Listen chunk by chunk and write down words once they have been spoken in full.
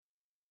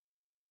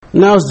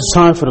Now is the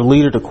time for the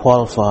leader to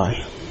qualify.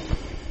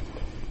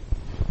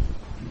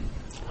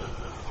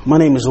 My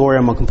name is Ori.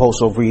 I'm a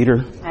compulsive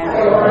reader.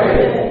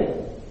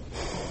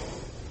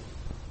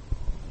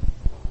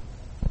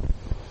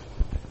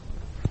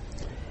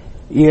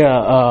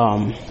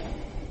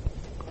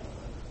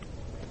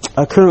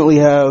 I currently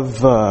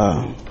have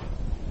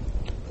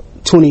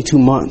 22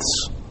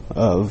 months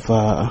of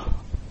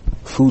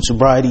food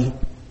sobriety,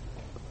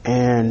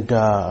 and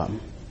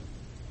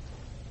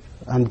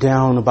I'm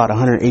down about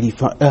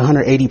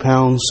 180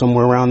 pounds,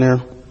 somewhere around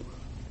there.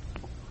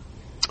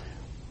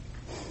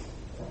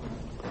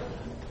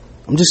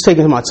 I'm just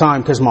taking my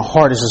time because my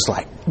heart is just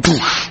like,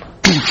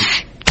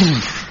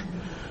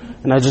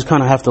 and I just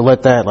kind of have to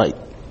let that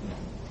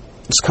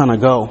just kind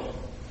of go.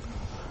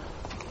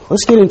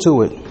 Let's get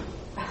into it.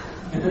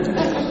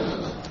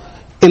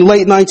 In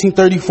late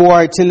 1934,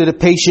 I attended a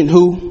patient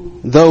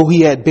who, though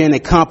he had been a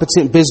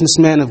competent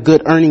businessman of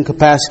good earning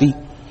capacity,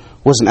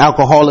 was an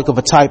alcoholic of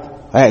a type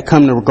I had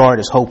come to regard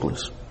as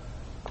hopeless.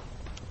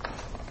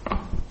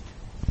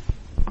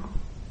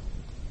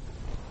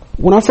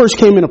 When I first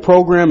came in the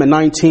program at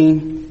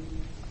 19,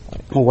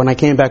 or when I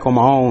came back on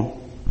my own,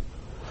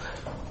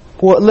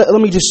 well,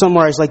 let me just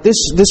summarize. Like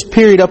this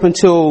period up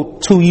until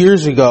 2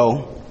 years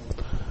ago,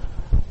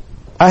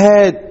 I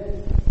had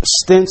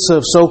stints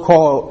of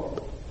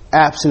so-called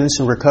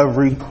abstinence and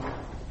recovery.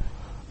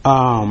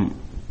 But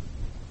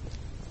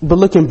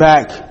looking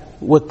back,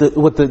 with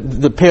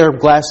the pair of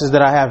glasses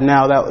that I have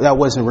now, that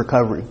wasn't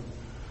recovery. It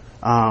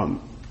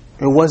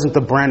wasn't the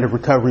brand of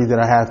recovery that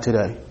I have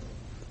today.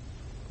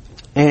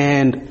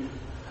 And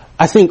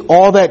I think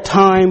all that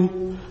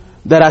time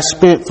that I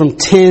spent from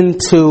 10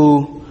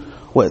 to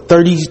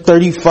 30,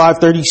 35,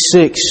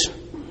 36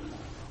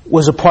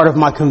 was a part of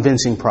my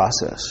convincing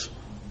process.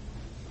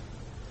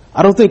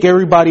 I don't think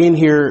everybody in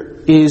here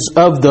is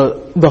of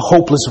the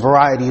hopeless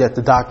variety that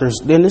the doctors,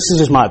 and this is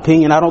just my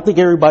opinion, I don't think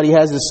everybody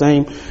has the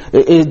same,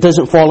 it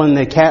doesn't fall in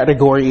the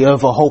category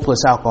of a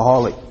hopeless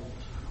alcoholic.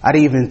 I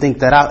didn't even think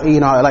that I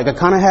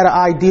kind of had an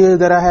idea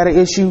that I had an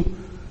issue,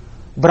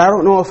 but I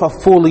don't know if I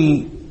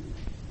fully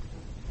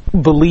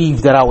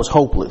believed that I was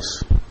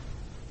hopeless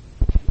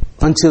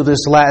until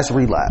this last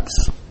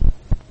relapse.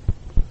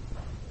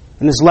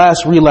 In this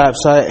last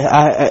relapse,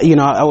 I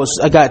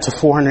got to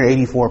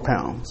 484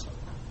 pounds.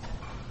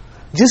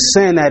 Just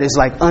saying that is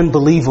like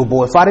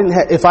unbelievable. If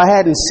I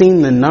hadn't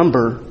seen the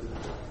number,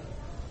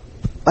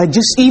 I've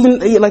seen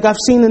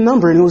the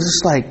number and it was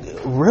just like,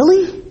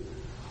 really?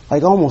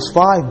 Like almost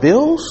 5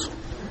 bills?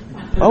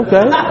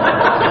 Okay.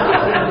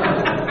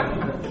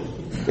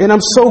 And I'm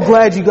so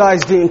glad you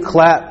guys didn't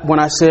clap when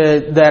I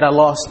said that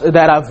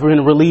I've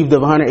been relieved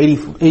of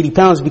 180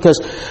 pounds, because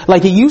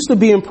it used to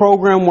be in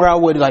program where I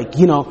would I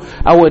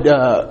would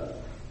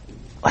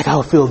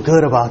feel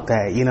good about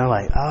that,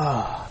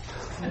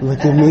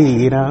 look at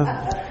me,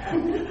 yeah,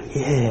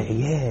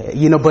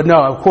 but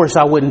no, of course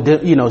I wouldn't,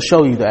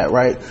 show you that,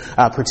 right?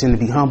 I pretend to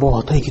be humble.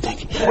 Oh, thank you.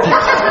 Get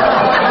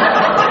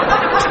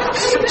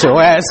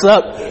your ass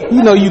up.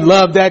 You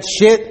love that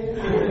shit.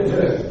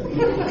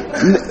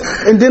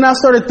 And then I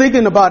started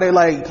thinking about it,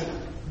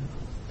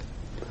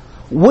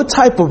 what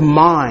type of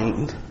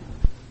mind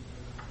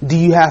do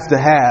you have to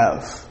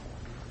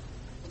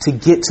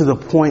get to the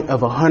point of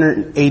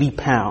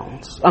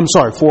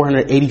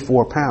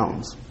 484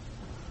 pounds?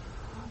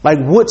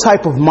 What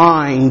type of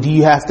mind do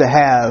you have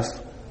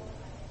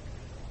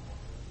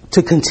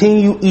to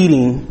continue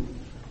eating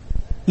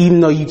even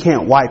though you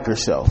can't wipe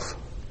yourself?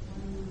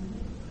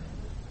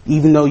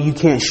 Even though you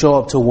can't show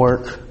up to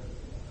work?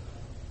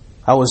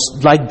 I was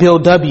like Bill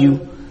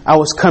W. I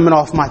was coming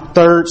off my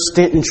 3rd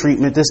stint in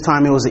treatment. This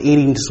time it was an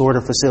eating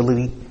disorder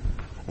facility.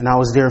 And I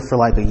was there for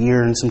a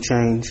year and some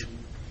change.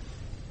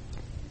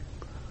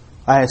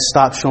 I had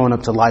stopped showing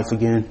up to life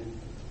again.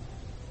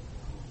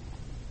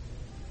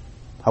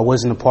 I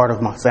wasn't a part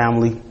of my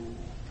family.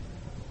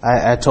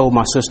 I told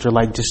my sister,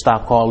 just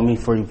stop calling me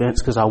for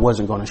events because I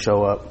wasn't going to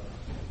show up.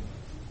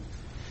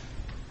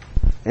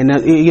 And,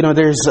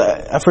 there's,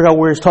 I forgot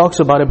where it talks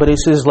about it, but it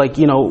says,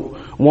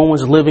 one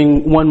was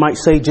living, one might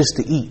say just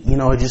to eat,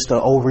 just to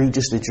overeat,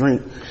 just to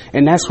drink.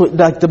 And that's what,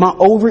 my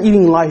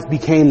overeating life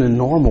became the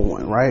normal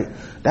one, right?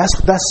 That's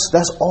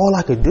all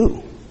I could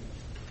do.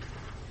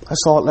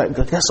 That's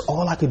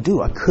all I could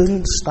do. I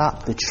couldn't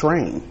stop the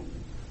train.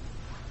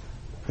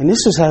 And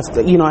this is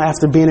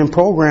after being in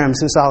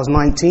programs since I was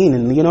 19.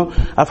 And,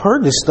 I've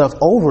heard this stuff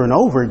over and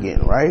over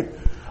again, right?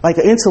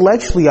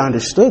 Intellectually, I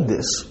understood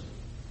this.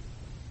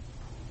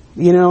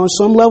 On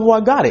some level,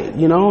 I got it,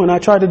 and I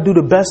tried to do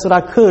the best that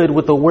I could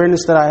with the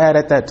awareness that I had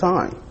at that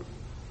time.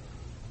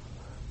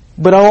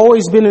 But I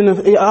always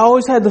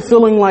had the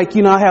feeling I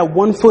had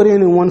one foot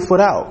in and one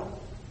foot out.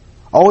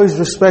 I always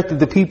respected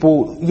the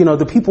people,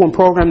 the people in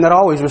program that I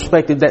always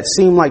respected that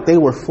seemed like they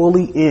were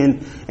fully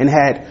in and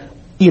had,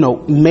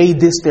 made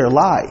this their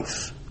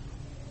lives.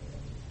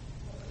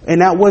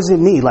 And that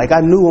wasn't me.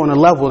 I knew on a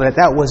level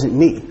that wasn't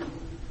me.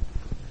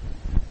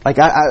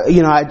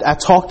 I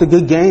talked a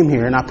good game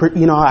here, and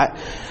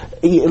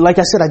like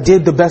I said, I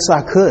did the best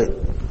I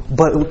could.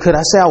 But could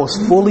I say I was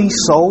fully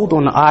sold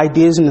on the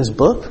ideas in this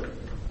book?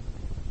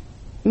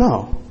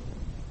 No.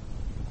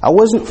 I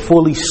wasn't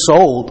fully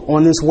sold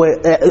on this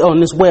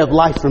way of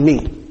life for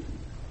me.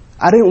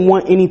 I didn't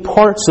want any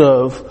parts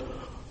of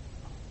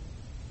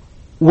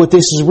what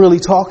this is really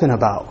talking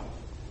about.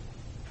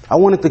 I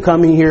wanted to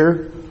come in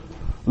here,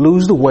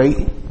 lose the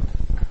weight,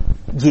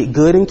 get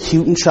good and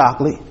cute and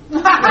chocolate,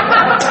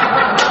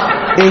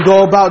 and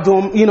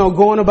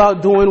going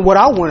about doing what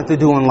I wanted to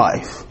do in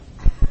life.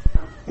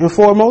 And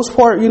for the most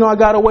part, I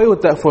got away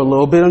with that for a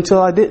little bit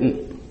until I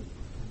didn't.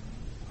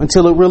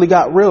 Until it really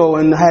got real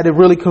and I had to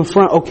really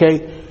confront,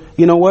 okay,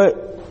 you know what?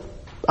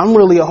 I'm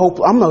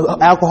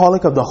an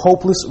alcoholic of the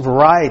hopeless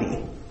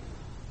variety.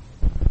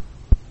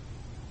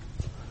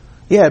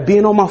 Yeah,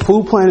 being on my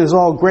food plan is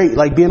all great.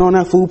 Like, being on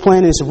that food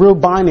plan is real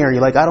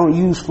binary. Like, I don't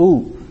use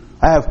food.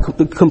 I have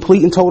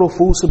complete and total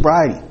food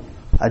sobriety.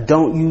 I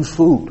don't use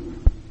food.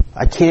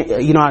 I can't,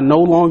 I no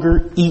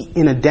longer eat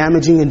in a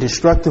damaging and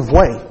destructive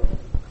way.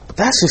 But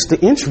that's just the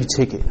entry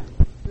ticket.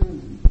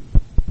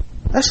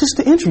 That's just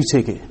the entry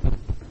ticket.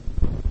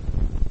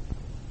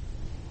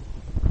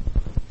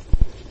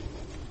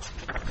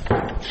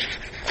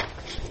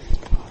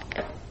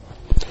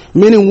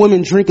 Men and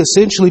women drink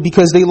essentially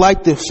because they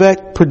like the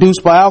effect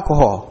produced by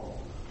alcohol.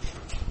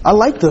 I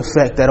like the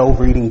effect that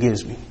overeating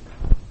gives me.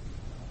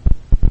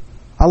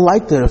 I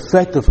like the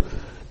effect of...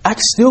 I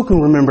still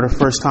can remember the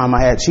first time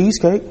I had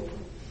cheesecake.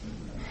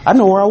 I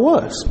know where I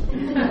was.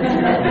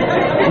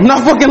 I'm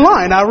not fucking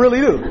lying. I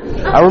really do.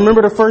 I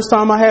remember the first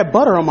time I had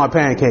butter on my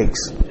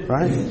pancakes.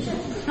 Right?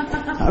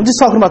 I'm just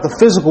talking about the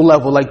physical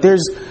level. Like, I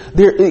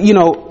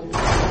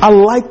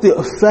like the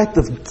effect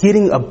of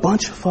getting a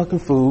bunch of fucking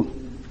food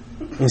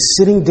and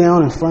sitting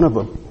down in front of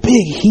a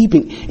big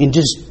heaping and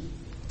just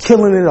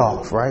killing it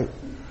off, right?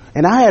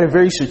 And I had a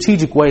very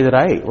strategic way that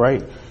I ate,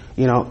 right?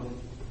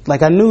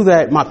 Like, I knew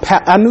that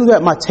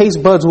my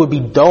taste buds would be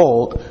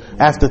dulled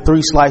after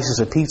 3 slices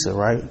of pizza,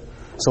 right?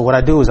 So what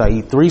I do is I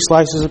eat 3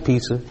 slices of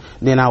pizza,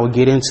 then I would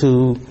get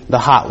into the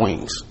hot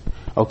wings,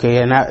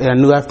 okay? And I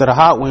knew after the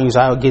hot wings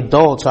I would get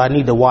dulled, so I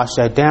need to wash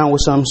that down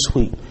with something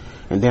sweet.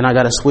 And then I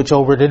got to switch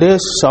over to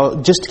this,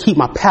 so just to keep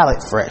my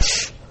palate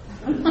fresh.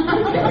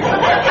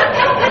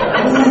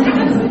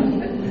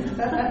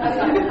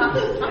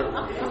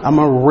 I'm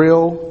a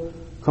real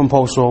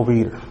compulsive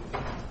overeater.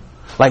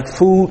 Like,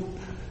 food,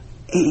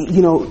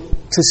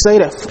 to say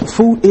that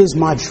food is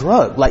my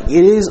drug, like,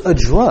 it is a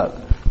drug.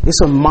 It's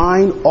a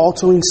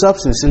mind-altering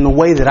substance in the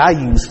way that I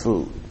use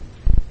food.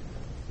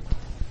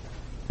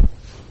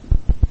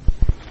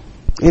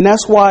 And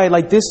that's why,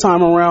 like, this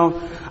time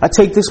around, I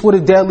take this with a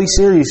deadly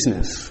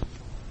seriousness.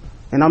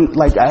 And I'm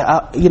like,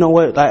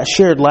 I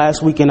shared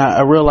last week, and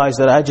I realized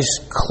that I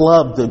just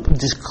clubbed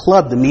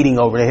the meeting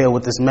over the head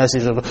with this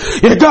message of,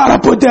 you gotta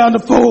put down the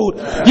food,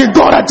 you're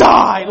gonna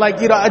die.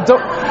 Like, I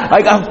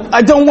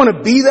don't want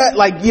to be that,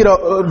 like,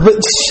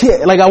 but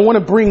shit, like, I want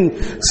to bring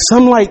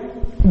some, like,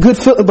 good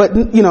feeling, but,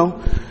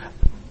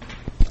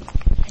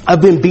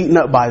 I've been beaten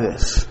up by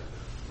this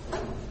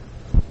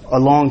a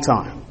long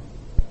time.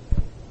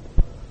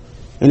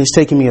 And it's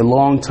taken me a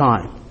long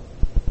time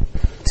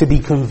to be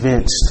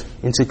convinced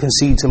and to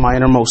concede to my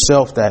innermost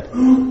self that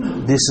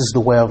this is the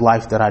way of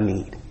life that I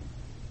need.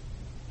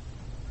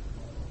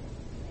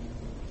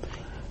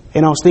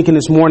 And I was thinking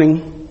this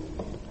morning,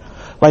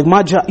 like,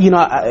 my job,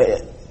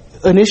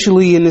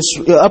 initially in this,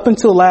 up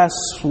until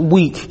last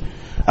week,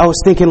 I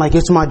was thinking, like,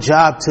 it's my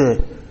job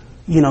to,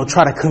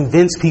 try to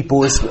convince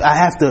people. I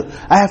have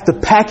to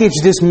package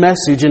this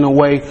message in a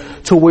way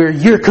to where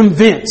you're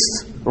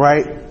convinced,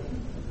 right?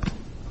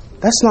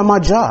 That's not my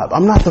job.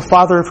 I'm not the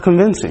father of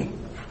convincing.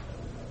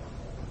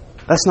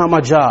 That's not my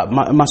job.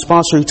 My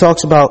sponsor, he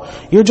talks about,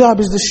 your job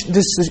is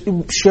to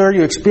share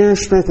your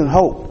experience, strength, and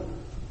hope.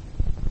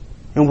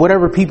 And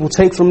whatever people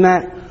take from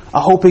that, I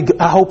hope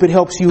it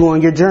helps you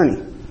on your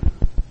journey.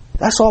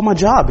 That's all my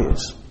job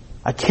is.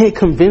 I can't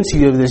convince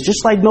you of this.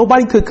 Just like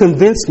nobody could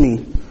convince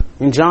me,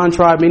 and John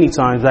tried many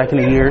times back in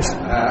the years.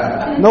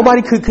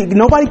 Nobody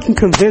can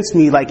convince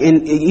me, like,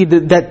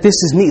 that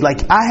this is me.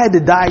 Like, I had to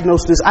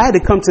diagnose this. I had to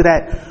come to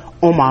that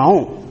on my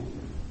own.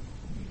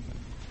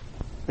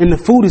 And the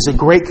food is a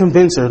great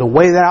convincer. The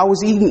way that I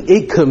was eating,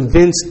 it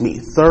convinced me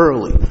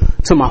thoroughly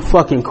to my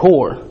fucking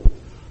core.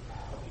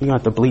 You're going to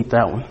have to bleep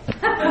that one.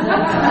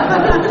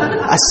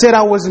 I said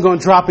I wasn't going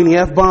to drop any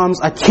F-bombs.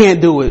 I can't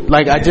do it.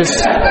 Like, I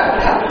just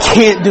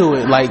can't do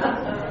it. Like,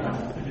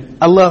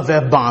 I love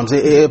F-bombs.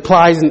 It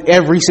applies in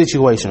every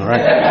situation,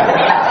 right?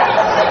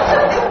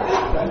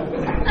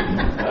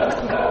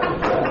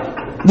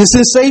 The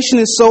sensation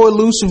is so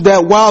elusive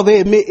that while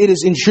they admit it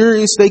is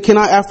injurious, they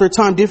cannot, after a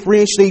time,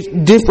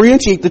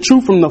 differentiate the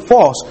true from the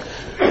false.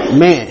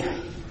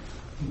 Man,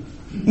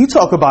 you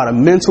talk about a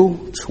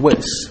mental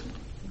twist.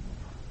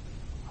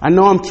 I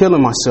know I'm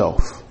killing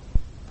myself,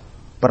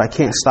 but I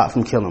can't stop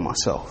from killing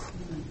myself.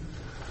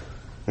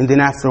 And then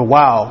after a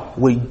while,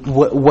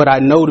 what I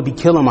know to be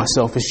killing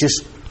myself is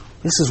just,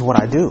 this is what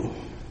I do.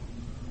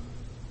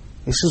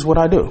 This is what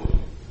I do.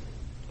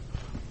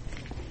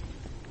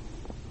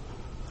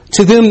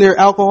 To them, their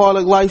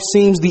alcoholic life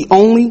seems the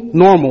only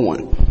normal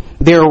one.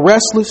 They are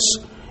restless,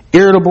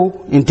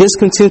 irritable, and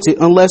discontented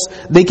unless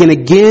they can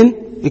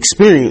again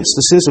experience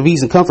the sense of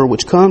ease and comfort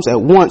which comes at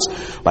once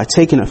by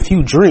taking a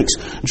few drinks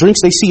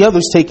they see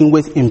others taking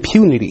with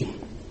impunity.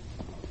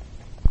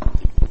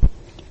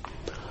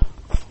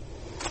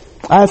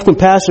 I have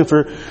compassion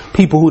for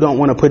people who don't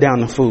want to put down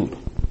the food.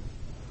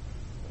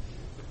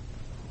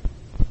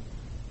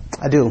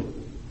 I do.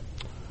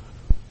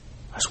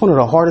 That's one of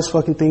the hardest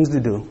fucking things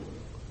to do,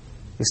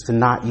 is to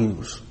not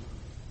use.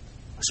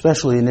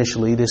 Especially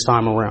initially this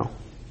time around.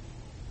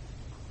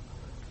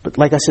 But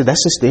like I said,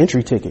 that's just the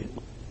entry ticket.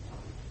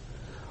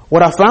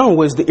 What I found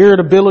was the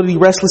irritability,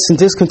 restless, and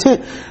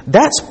discontent,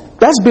 that's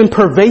been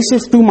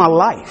pervasive through my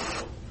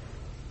life.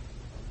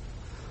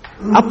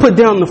 I put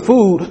down the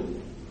food,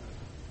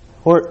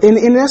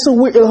 and that's a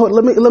weird.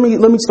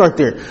 Let me start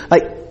there.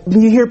 Like,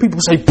 when you hear people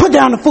say, "Put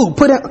down the food,"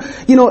 let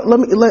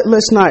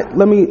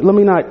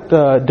me not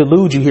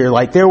delude you here.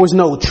 Like, there was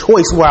no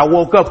choice where I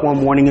woke up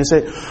one morning and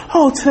said,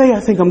 "Oh, today I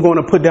think I'm going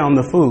to put down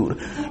the food."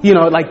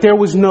 Like there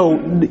was no.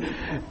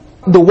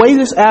 The way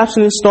this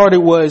abstinence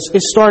started with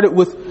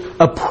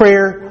a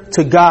prayer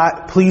to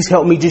God, please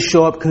help me just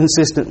show up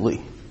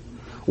consistently.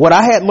 What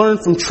I had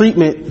learned from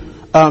treatment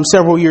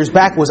several years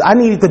back was I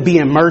needed to be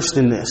immersed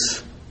in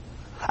this.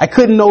 I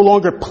couldn't no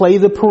longer play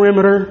the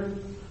perimeter.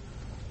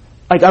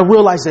 Like, I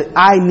realized that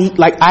I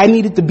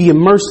needed to be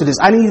immersed in this.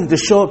 I needed to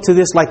show up to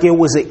this like it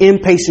was an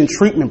inpatient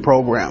treatment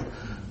program.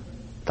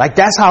 Like,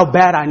 that's how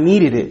bad I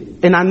needed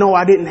it. And I know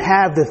I didn't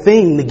have the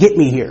thing to get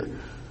me here.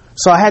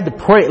 So I had to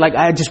pray. Like,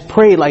 I just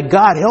prayed, like,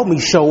 God, help me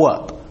show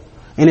up.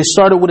 And it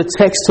started with a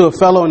text to a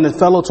fellow, and the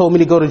fellow told me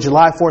to go to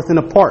July 4th in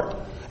the park.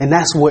 And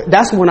that's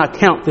when I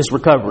count this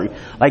recovery.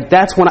 Like,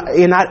 that's when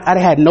I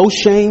had no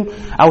shame.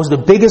 I was the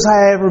biggest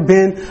I had ever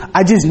been.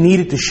 I just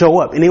needed to show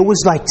up. And it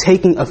was like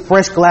taking a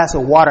fresh glass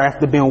of water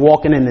after being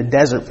walking in the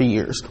desert for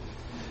years.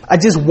 I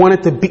just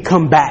wanted to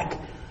come back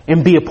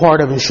and be a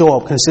part of and show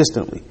up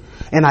consistently.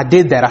 And I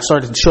did that. I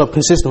started to show up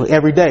consistently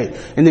every day.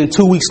 And then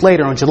 2 weeks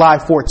later, on July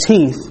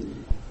 14th,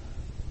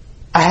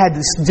 I had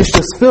this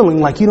feeling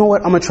like, you know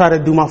what? I'm going to try to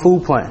do my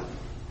food plan.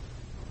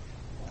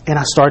 And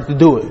I started to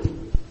do it.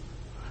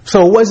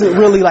 So it wasn't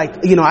really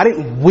like, I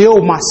didn't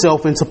will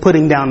myself into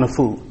putting down the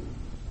food.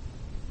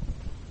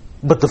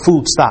 But the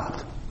food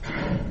stopped.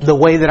 The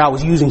way that I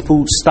was using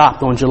food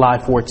stopped on July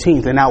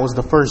 14th. And that was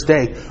the first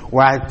day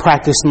where I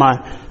practiced my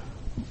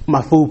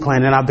food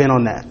plan. And I've been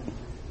on that.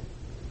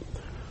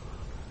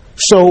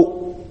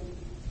 So,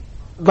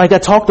 like I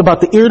talked about,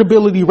 the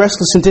irritability,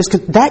 restless, and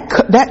discontent,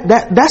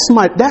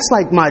 that's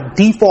like my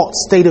default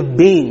state of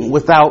being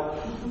without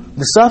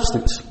the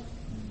substance.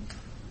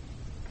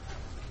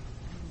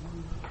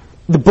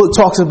 The book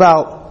talks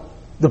about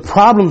the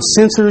problem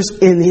centers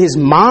in his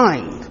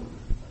mind.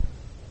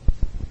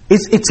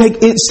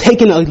 It's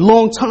taken a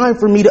long time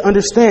for me to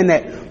understand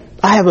that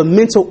I have a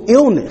mental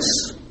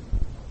illness.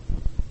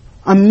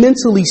 I'm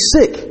mentally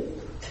sick.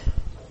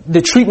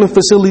 The treatment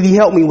facility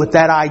helped me with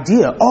that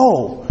idea.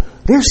 Oh,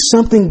 there's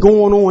something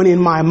going on in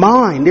my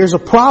mind. There's a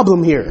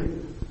problem here.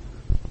 And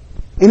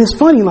it's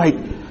funny, like,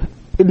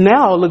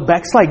 now I look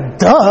back, it's like,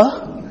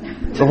 duh,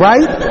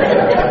 right?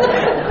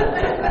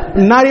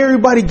 Not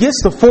everybody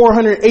gets to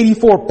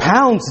 484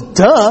 pounds,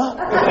 duh.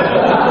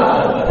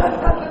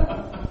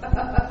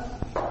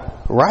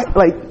 Right?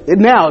 Like,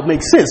 now it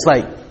makes sense.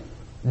 Like,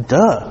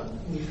 duh.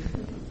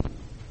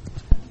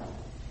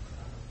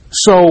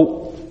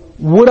 So,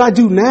 what I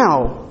do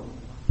now,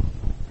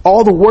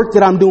 all the work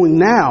that I'm doing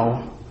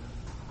now,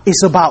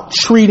 is about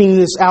treating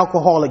this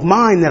alcoholic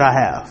mind that I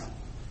have.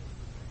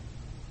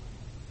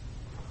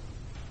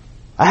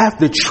 I have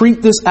to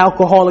treat this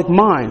alcoholic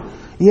mind.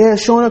 Yeah,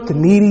 showing up to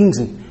meetings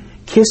and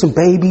kissing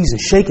babies and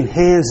shaking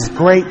hands is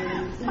great.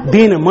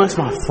 Being amongst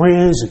my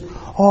friends and,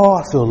 oh,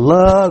 I feel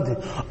loved.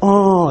 And,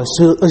 oh,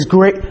 it's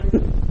great.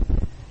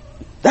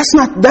 That's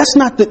not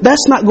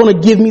going to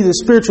give me the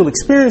spiritual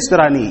experience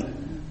that I need.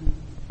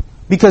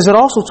 Because it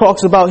also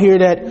talks about here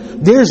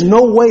that there's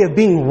no way of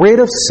being rid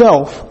of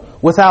self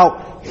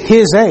without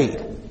His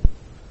aid.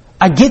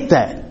 I get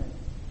that.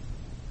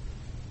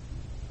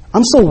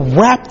 I'm so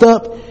wrapped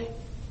up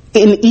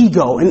in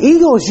ego. And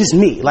ego is just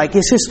me. Like,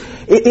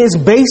 it's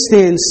based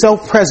in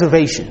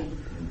self-preservation.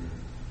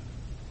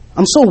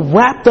 I'm so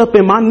wrapped up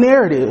in my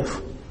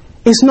narrative.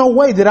 It's no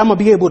way that I'm going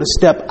to be able to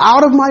step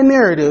out of my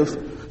narrative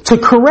to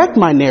correct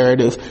my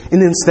narrative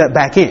and then step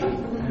back in.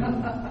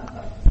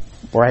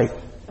 Right?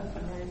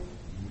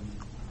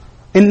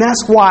 And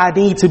that's why I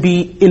need to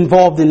be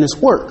involved in this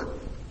work.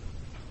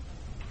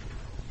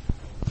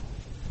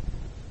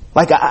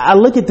 Like, I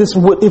look at this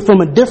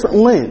from a different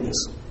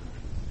lens.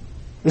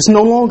 It's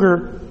no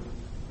longer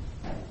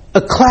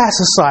a class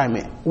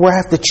assignment where I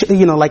have to,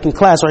 like in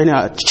class right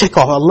now, check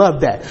off. I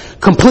love that.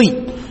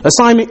 Complete.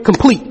 Assignment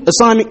complete.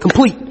 Assignment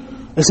complete.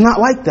 It's not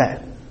like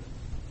that.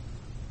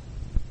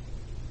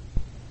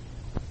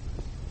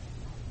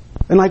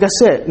 And like I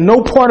said,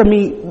 no part of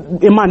me,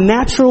 in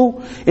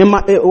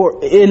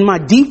my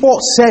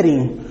default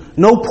setting,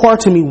 no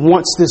part of me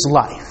wants this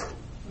life.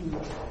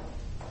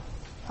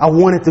 I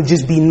want it to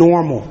just be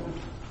normal.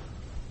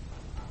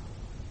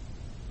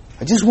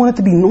 I just want it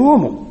to be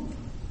normal.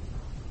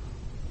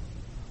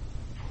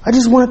 I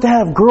just wanted to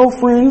have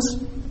girlfriends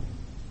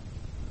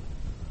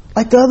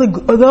like the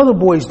other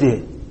boys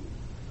did.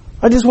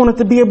 I just wanted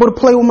to be able to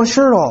play with my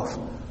shirt off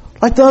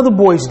like the other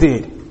boys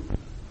did.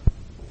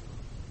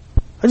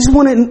 I just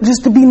wanted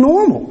just to be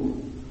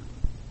normal.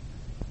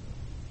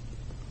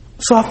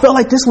 So I felt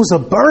like this was a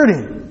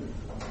burden.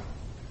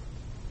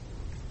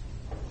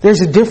 They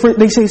say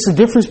it's a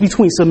difference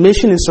between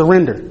submission and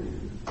surrender.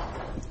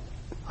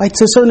 Like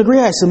to a certain degree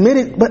I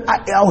submitted, but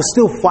I was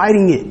still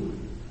fighting it.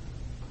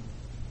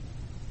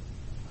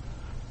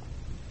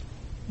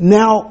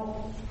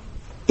 Now,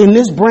 in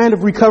this brand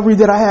of recovery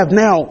that I have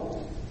now,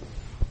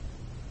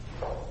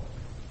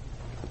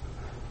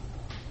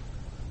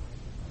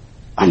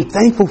 I'm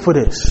thankful for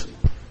this.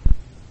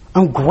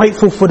 I'm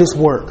grateful for this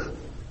work.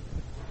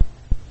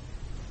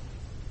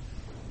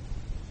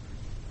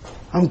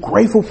 I'm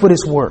grateful for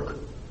this work.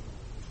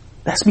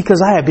 That's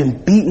because I had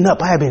been beaten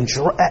up. I had been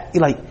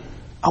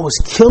I was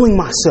killing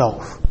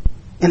myself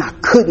and I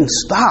couldn't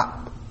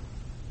stop.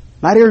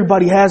 Not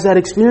everybody has that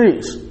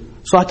experience.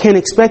 So I can't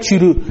expect you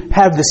to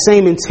have the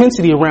same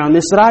intensity around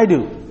this that I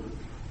do.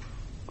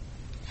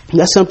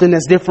 That's something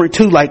that's different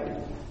too. Like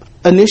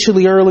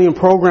initially early in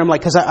program,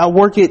 like, cause I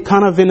work it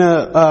kind of in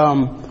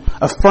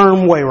a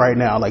firm way right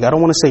now. Like I don't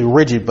want to say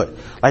rigid, but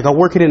like I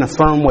work it in a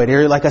firm way.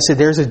 There, like I said,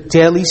 there's a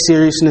deadly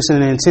seriousness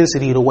and an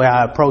intensity to the way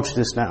I approach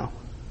this now.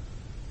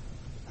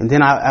 And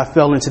then I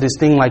fell into this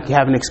thing like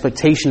having an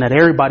expectation that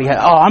everybody had,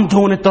 oh, I'm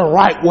doing it the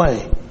right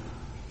way.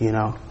 You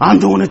know, I'm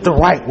doing it the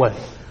right way.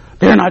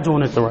 They're not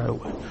doing it the right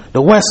way.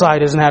 The West Side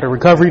doesn't have a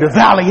recovery. The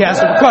Valley has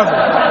a recovery.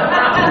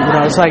 You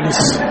know, it's like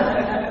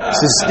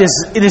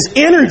this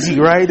energy,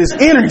 right? This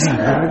energy.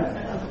 Right?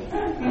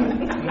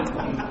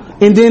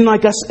 And then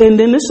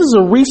this is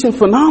a recent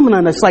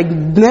phenomenon. It's like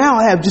now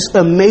I have just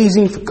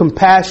amazing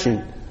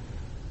compassion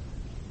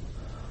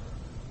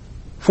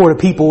for the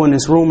people in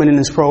this room and in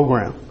this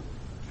program.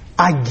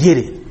 I get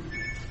it.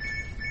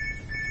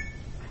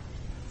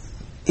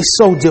 It's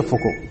so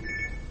difficult.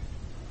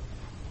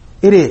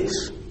 It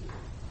is.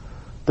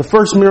 The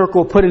first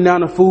miracle of putting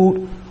down the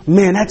food,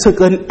 man, that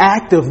took an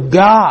act of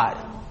God.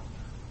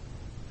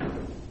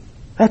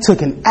 That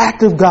took an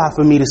act of God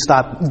for me to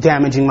stop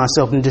damaging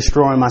myself and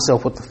destroying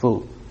myself with the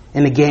food.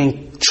 And to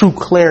gain true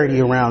clarity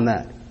around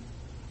that.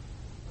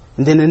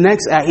 And then the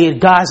next act,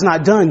 God's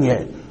not done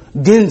yet.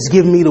 Then it's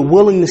given me the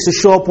willingness to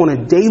show up on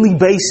a daily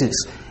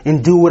basis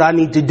and do what I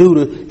need to do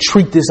to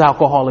treat this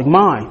alcoholic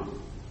mind.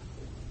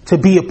 To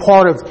be a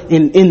part of,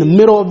 in the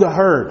middle of the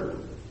herd.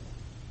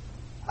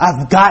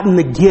 I've gotten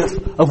the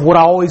gift of what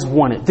I always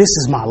wanted. This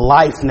is my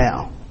life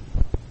now.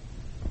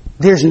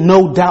 There's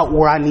no doubt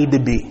where I need to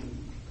be.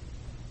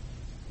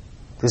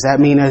 Does that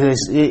mean that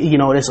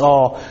it's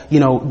all,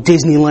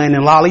 Disneyland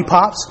and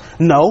lollipops?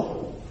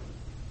 No.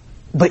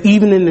 But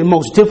even in the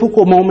most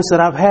difficult moments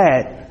that I've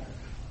had,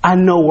 I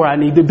know where I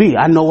need to be.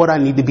 I know what I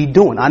need to be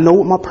doing. I know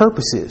what my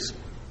purpose is.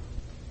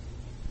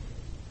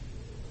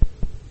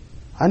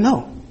 I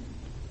know.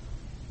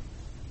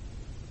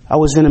 I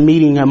was in a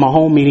meeting at my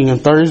home meeting on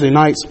Thursday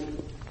nights,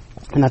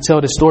 and I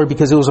tell this story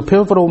because it was a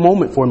pivotal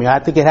moment for me. I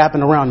think it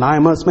happened around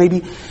 9 months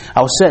maybe.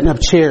 I was setting up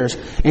chairs,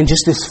 and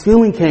just this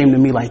feeling came to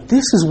me like,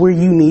 this is where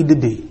you need to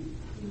be.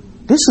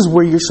 This is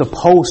where you're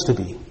supposed to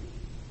be.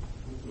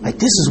 Like,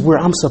 this is where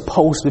I'm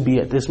supposed to be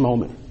at this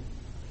moment.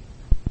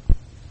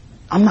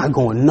 I'm not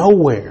going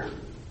nowhere.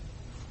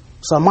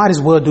 So I might as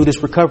well do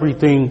this recovery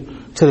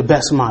thing to the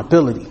best of my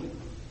ability.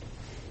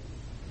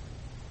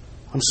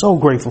 I'm so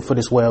grateful for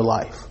this way of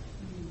life.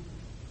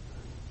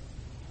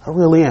 I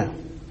really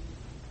am.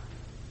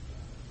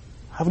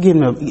 I've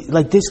given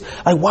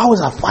why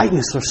was I fighting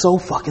this for so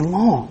fucking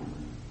long?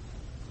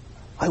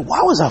 Like,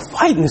 why was I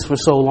fighting this for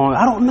so long?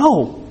 I don't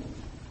know.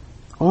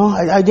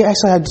 Well,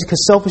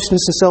 because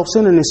selfishness and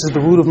self-centeredness is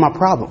the root of my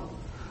problem.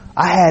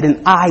 I had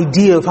an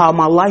idea of how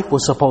my life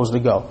was supposed to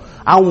go.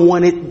 I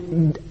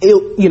wanted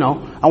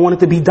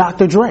to be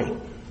Dr. Dre.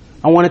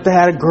 I wanted to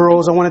have the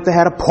girls. I wanted to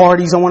have the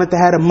parties. I wanted to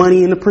have the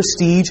money and the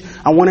prestige.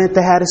 I wanted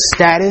to have the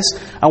status.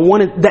 I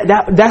wanted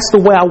that's the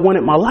way I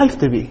wanted my life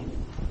to be.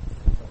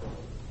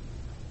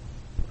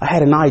 I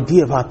had an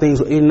idea of how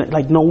things were.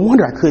 Like, no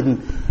wonder I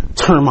couldn't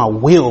turn my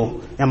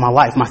will and my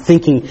life, my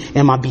thinking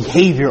and my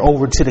behavior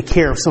over to the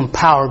care of some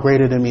power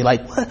greater than me.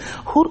 Like, what?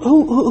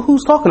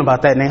 Who's talking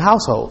about that in their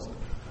household?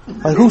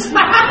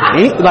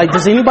 Like,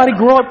 does anybody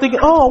grow up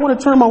thinking, oh, I want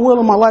to turn my will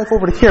and my life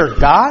over to the care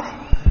of God?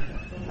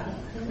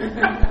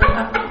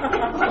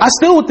 I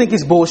still would think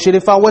it's bullshit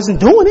if I wasn't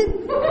doing it.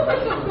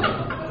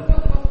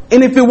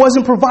 And if it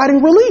wasn't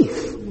providing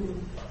relief.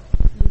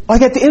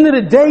 Like, at the end of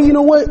the day, you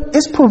know what?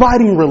 It's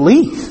providing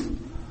relief.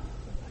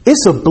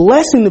 It's a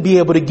blessing to be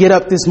able to get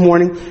up this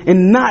morning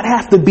and not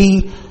have to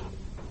be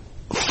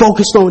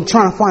focused on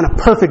trying to find a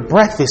perfect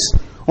breakfast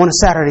on a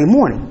Saturday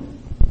morning.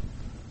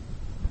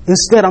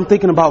 Instead, I'm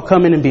thinking about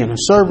coming and being of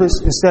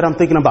service. Instead, I'm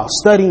thinking about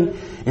studying.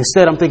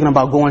 Instead, I'm thinking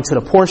about going to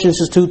the Porsche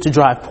Institute to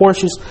drive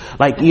Porsches.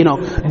 Like,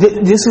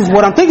 this is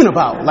what I'm thinking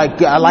about.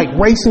 Like, I like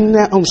racing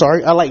now.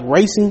 I like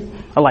racing.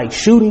 I like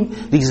shooting.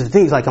 These are the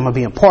things, like, I'm going to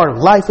be a part of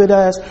life it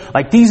as.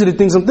 Like, these are the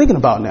things I'm thinking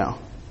about now.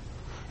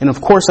 And of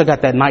course, I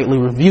got that nightly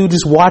review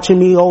just watching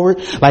me over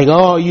it. Like,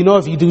 oh,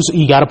 if you do,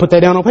 you got to put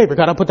that down on paper.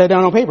 Got to put that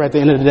down on paper at the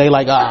end of the day.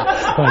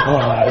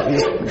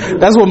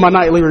 That's what my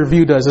nightly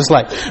review does. It's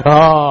like, damn,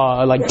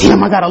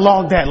 I got to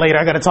log that later.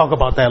 I got to talk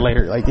about that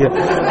later. Like, yeah,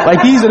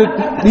 like these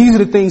are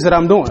the things that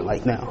I'm doing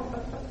like now.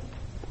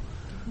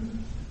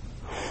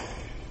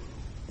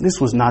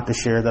 This was not the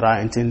share that I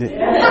intended.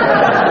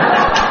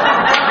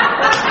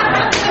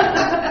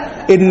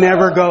 It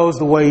never goes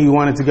the way you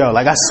want it to go.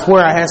 Like, I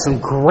swear I had some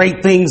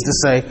great things to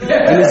say,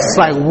 and it's just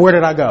like, where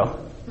did I go?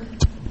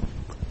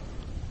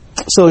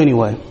 So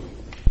anyway,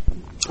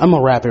 I'm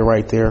going to wrap it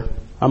right there.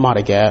 I'm out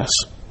of gas.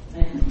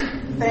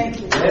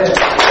 Thank you.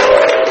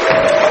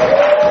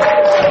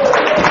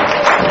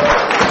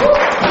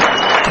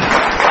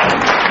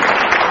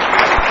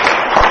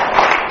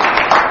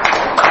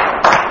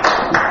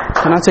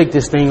 Can I take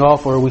this thing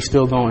off, or are we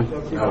still going?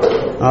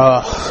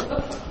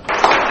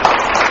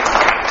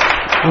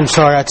 I'm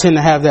sorry, I tend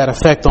to have that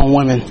effect on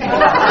women.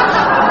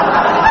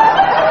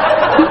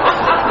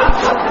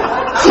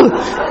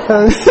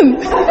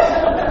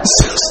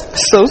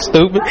 So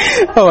stupid.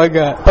 Oh my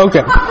God. Okay.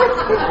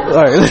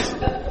 All right.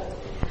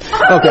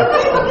 Okay.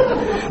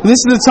 This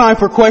is the time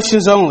for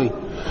questions only.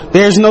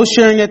 There's no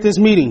sharing at this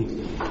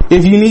meeting.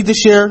 If you need to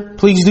share,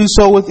 please do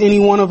so with any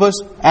one of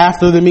us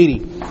after the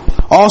meeting.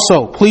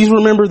 Also, please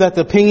remember that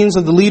the opinions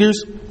of the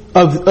leaders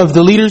of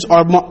the leaders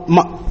are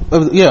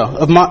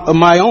of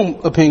my own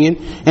opinion,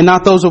 and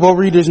not those of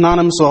Overeaters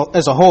Anonymous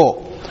as a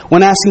whole.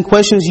 When asking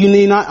questions, you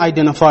need not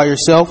identify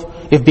yourself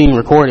if being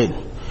recorded.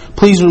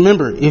 Please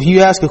remember, if you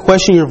ask a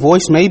question, your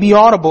voice may be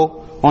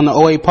audible on the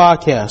OA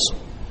podcast.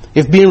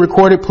 If being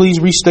recorded,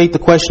 please restate the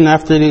question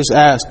after it is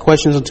asked.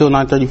 Questions until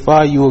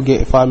 9:35. You will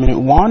get a 5-minute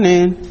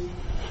warning.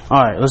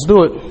 All right, let's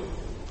do it.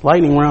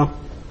 Lightning round.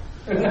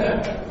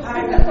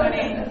 Hi, good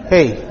morning.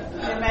 Hey.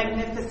 You're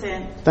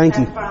magnificent. Thank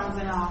you. Headphones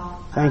and all.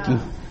 Thank you.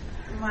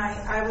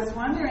 I was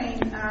wondering,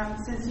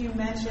 since you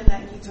mentioned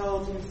that you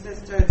told your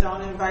sister,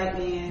 don't invite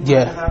me in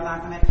Yeah. because I'm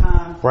not going to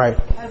come. Right.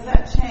 Has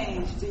that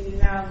changed? Do you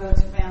now go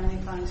to family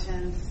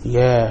functions?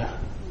 Yeah.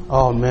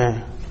 Oh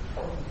man.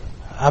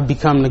 I've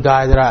become the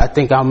guy that I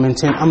think I'm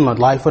the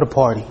life of the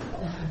party.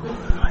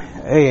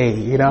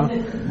 Hey,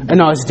 And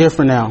no, it's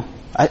different now.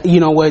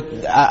 You know what?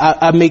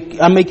 I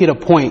make it a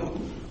point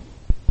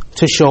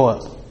to show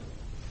up.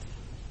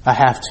 I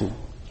have to.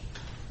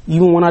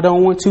 Even when I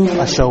don't want to,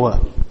 I show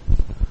up.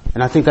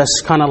 And I think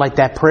that's kind of like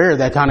that prayer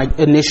that kind of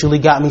initially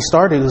got me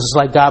started. It's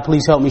like, God,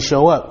 please help me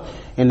show up.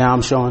 And now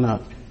I'm showing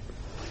up.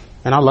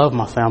 And I love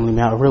my family,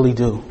 man. I really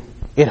do.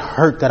 It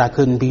hurt that I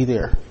couldn't be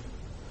there.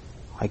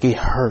 Like, it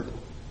hurt.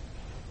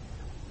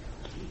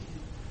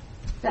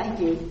 Thank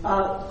you.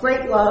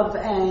 Great love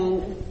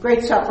and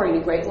great suffering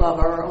and great love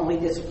are our only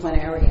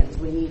disciplinarians.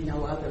 We need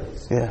no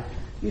others. Yeah.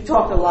 You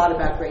talked a lot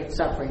about great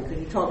suffering. Could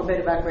you talk a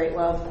bit about great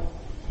love?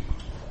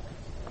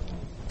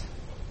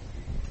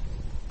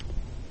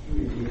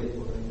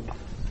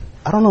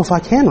 I don't know if I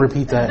can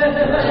repeat that.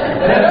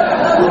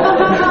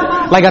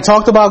 Like, I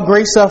talked about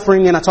great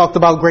suffering and I talked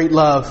about great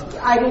love.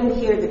 I didn't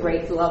hear the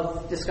great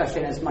love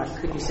discussion as much.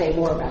 Could you say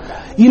more about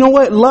that? You know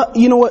what?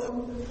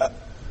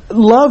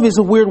 Love is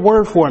a weird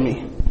word for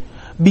me.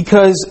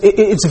 Because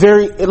it's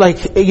very, my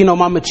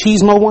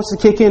machismo wants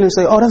to kick in and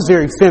say, oh, that's a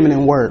very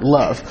feminine word,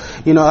 love.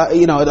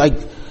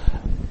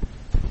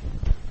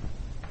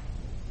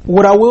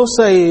 What I will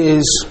say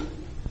is,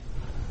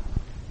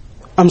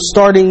 I'm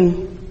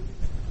starting,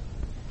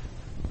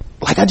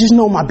 I just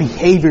know my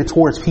behavior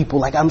towards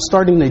people. I'm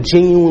starting to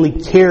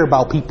genuinely care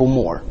about people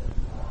more.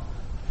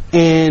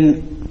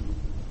 And,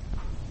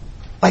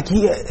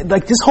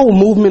 this whole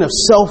movement of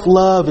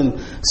self-love and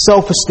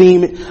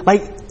self-esteem,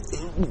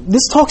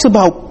 this talks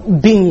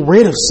about being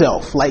rid of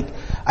self. I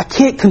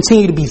can't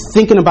continue to be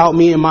thinking about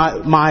me and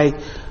my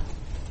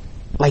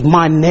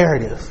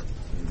narrative.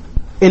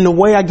 And the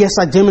way I guess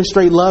I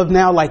demonstrate love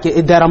now,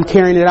 that I'm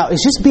carrying it out,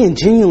 is just being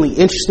genuinely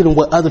interested in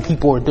what other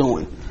people are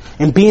doing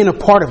and being a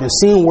part of it,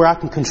 seeing where I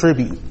can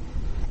contribute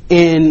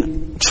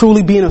and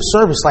truly being of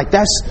service.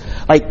 That's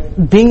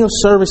being of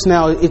service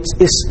now. It's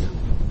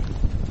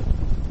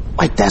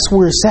that's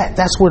where it's at.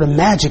 That's where the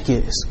magic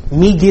is.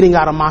 Me getting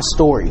out of my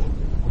story.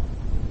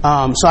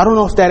 So I don't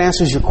know if that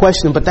answers your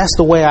question, but that's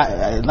the way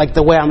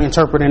I'm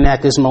interpreting it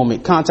at this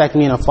moment. Contact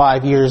me in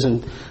 5 years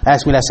and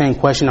ask me that same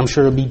question. I'm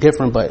sure it'll be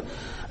different, but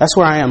that's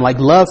where I am.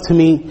 Love to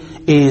me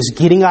is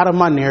getting out of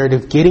my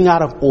narrative, getting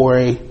out of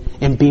Ore,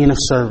 and being of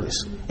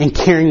service and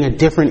carrying a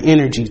different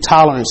energy,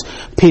 tolerance,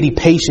 pity,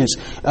 patience,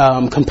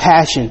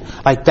 compassion.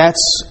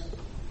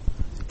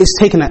 It's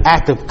taking an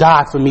act of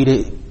God for me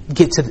to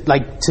get to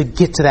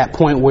that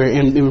point where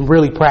and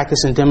really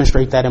practice and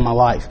demonstrate that in my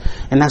life.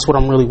 And that's what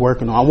I'm really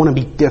working on. I want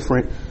to be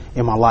different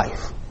in my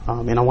life.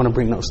 And I want to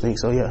bring those things.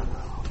 So yeah.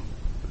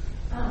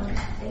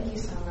 Thank you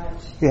so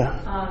much.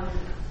 Yeah.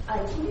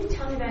 Can you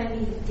tell me about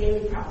any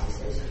daily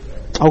practices you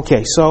do?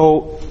 Okay,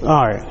 so,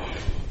 all right.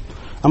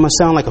 I'm going to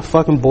sound like a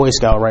fucking Boy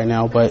Scout right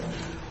now, but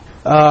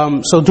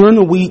so during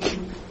the week,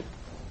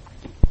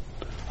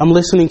 I'm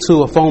listening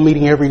to a phone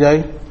meeting every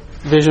day.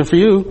 Vision for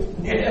you.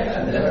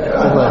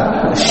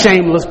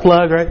 Shameless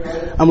plug, right?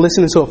 I'm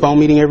listening to a phone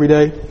meeting every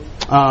day.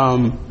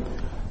 I'm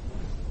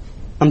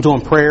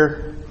doing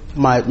prayer.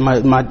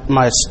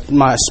 My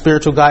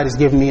spiritual guide is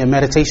giving me a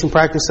meditation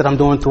practice that I'm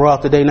doing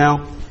throughout the day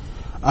now.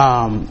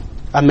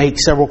 I make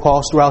several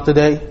calls throughout the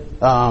day,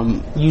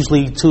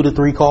 usually 2 to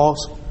 3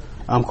 calls.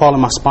 I'm calling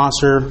my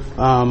sponsor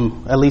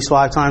at least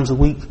 5 times a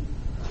week.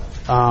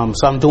 So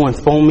I'm doing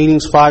phone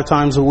meetings 5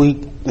 times a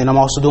week, and I'm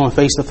also doing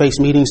face-to-face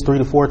meetings 3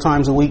 to 4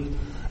 times a week.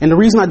 And the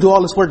reason I do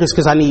all this work is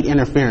because I need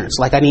interference.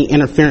 Like, I need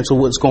interference with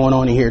what's going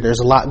on in here. There's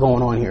a lot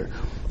going on here.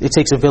 It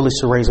takes a village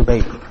to raise a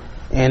baby.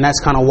 And that's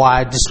kind of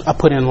why I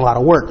put in a lot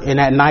of work. And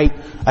at night,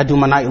 I do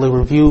my nightly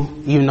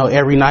review. Even though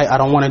every night I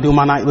don't want to do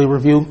my nightly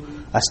review,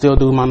 I still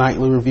do my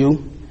nightly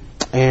review.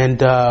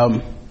 And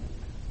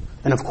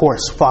of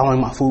course,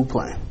 following my food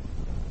plan.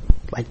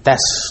 Like,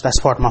 that's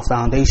part of my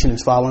foundation,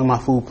 is following my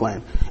food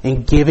plan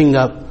and giving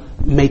up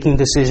making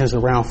decisions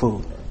around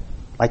food.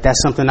 Like,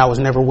 that's something I was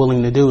never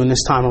willing to do. And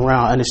this time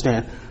around, I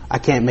understand I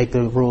can't make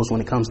the rules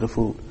when it comes to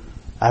food.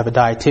 I have a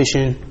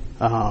dietitian,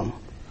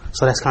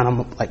 so that's kind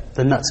of like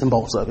the nuts and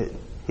bolts of it.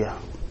 Yeah.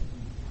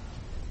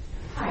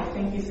 Hi,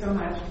 thank you so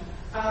much.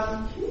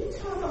 Can you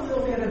talk a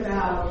little bit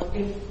about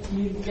if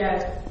you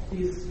get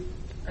these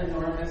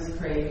enormous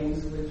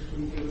cravings, which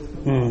we do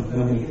with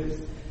overeaters,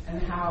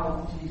 and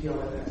how do you deal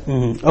with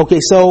it? Okay,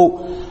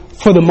 so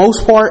for the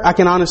most part, I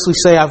can honestly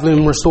say I've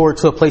been restored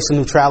to a place of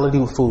neutrality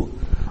with food.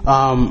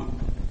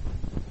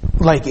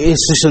 Like,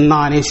 it's just a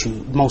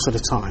non-issue most of the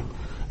time.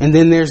 And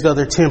then there's the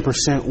other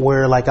 10%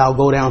 where, like, I'll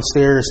go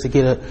downstairs to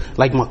get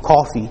my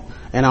coffee,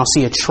 and I'll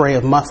see a tray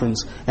of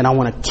muffins, and I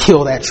want to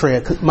kill that tray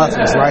of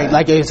muffins, right?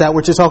 Like, is that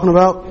what you're talking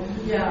about?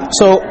 Yeah.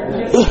 So,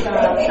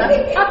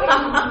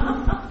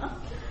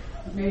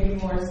 maybe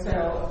more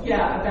so,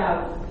 yeah,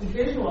 about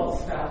visual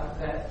stuff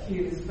that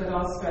cues, but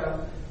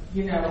also,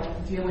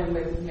 dealing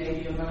with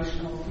maybe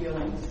emotional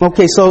feelings.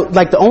 Okay, so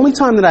like the only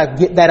time that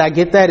I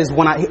get that is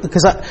when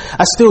because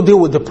I still deal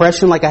with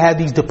depression. Like, I have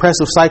these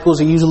depressive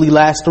cycles. It usually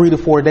lasts 3 to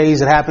 4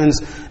 days. It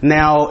happens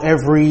now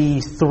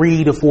every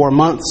 3 to 4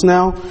 months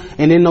now.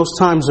 And in those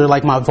times, they're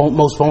like my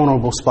most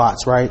vulnerable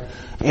spots, right?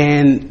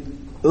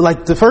 And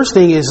like, the first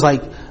thing is,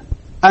 like,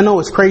 I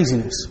know it's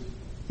craziness.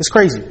 It's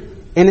crazy.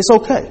 And it's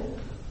okay.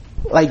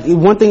 Like,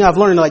 one thing I've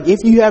learned, like, if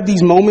you have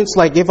these moments,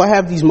 like if I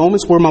have these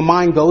moments where my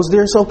mind goes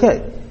there, it's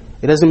okay.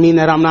 It doesn't mean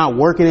that I'm not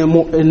working it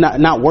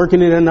not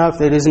working it enough.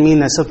 It doesn't mean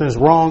that something's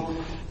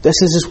wrong. This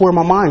is just where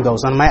my mind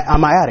goes. I'm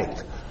an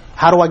addict.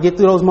 How do I get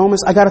through those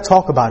moments? I got to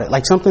talk about it.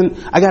 Like, something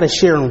I got to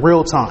share in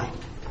real time.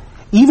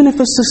 Even if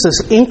it's just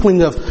this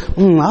inkling of,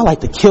 I like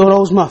to kill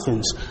those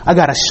muffins. I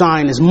got to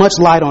shine as much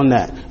light on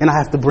that, and I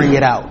have to bring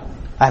it out.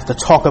 I have to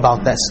talk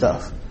about that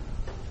stuff.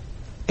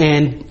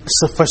 And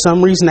so for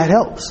some reason, that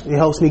helps. It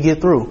helps me get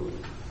through.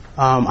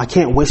 I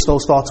can't wish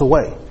those thoughts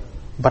away.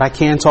 But I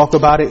can talk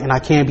about it, and I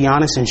can be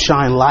honest and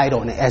shine light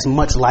on it, as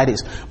much light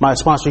as my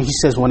sponsor. He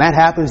says, when that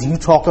happens, you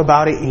talk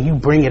about it and you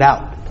bring it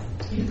out.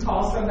 You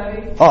call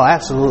somebody? Oh,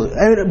 absolutely.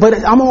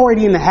 But I'm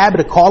already in the habit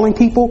of calling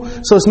people,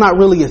 so it's not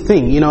really a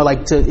thing.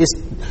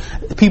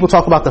 People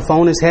talk about the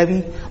phone is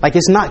heavy. Like,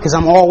 it's not, because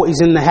I'm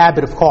always in the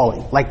habit of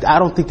calling. Like, I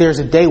don't think there's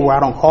a day where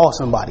I don't call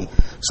somebody.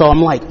 So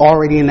I'm like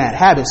already in that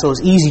habit. So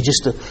it's easy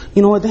just to,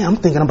 I'm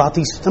thinking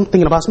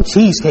about some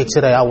cheesecake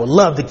today. I would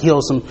love to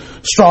kill some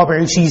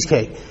strawberry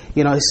cheesecake.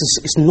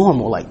 It's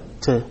normal, like,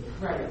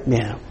 right.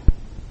 Yeah.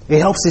 It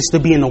helps us to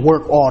be in the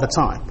work all the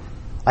time.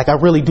 Like, I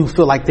really do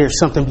feel like there's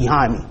something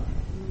behind me.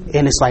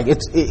 And it's like,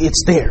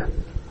 it's there.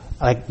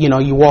 Like,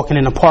 you're walking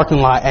in a parking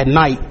lot at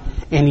night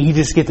and you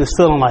just get this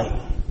feeling like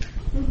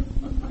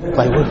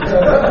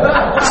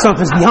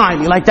something's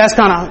behind me. Like, that's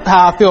kind of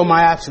how I feel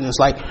my abstinence.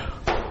 Like,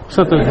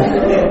 something,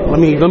 let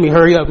me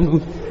hurry up. So,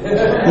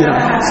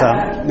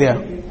 yeah.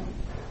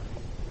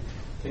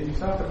 Can you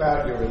talk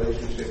about your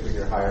relationship with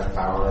your higher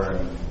power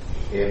and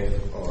if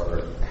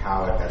or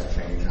how it has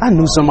changed? I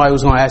knew somebody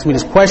was going to ask me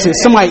this question.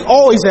 Somebody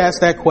always asks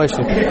that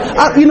question.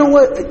 You know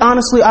what?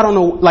 Honestly, I don't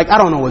know. Like, I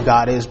don't know what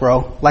God is,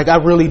 bro. Like, I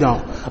really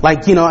don't.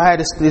 Like, I had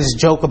this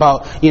joke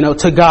about,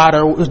 to God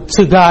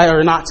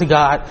or not to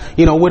God.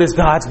 What is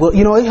God's will?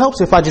 It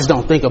helps if I just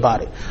don't think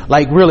about it.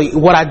 Like, really,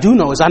 what I do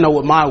know is I know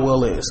what my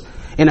will is.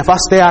 And if I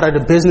stay out of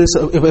the business,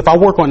 if I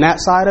work on that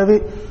side of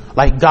it,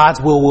 like,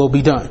 God's will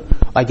be done.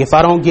 Like, if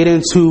I don't get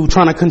into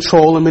trying to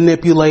control and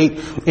manipulate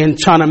and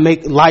trying to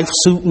make life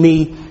suit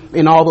me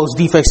and all those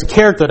defects of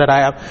character that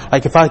I have,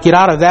 like, if I get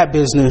out of that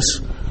business,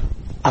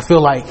 I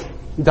feel like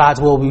God's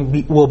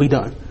will be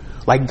done.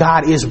 Like,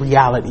 God is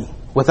reality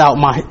without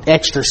my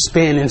extra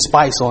spin and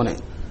spice on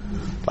it.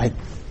 Like,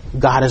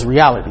 God is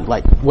reality.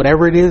 Like,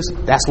 whatever it is,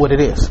 that's what it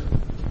is.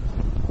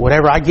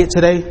 Whatever I get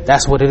today,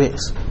 that's what it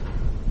is.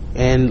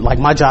 And, like,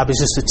 my job is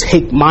just to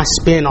take my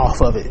spin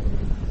off of it.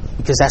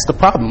 Because that's the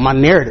problem, my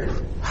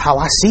narrative. how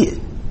I see it.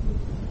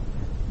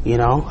 You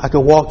know, I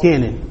could walk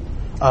in and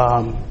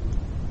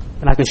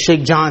I could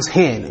shake John's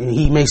hand, and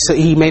he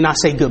may not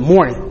say good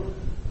morning.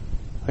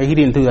 He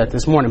didn't do that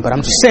this morning, but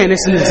I'm just saying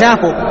it's an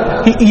example.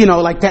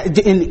 Like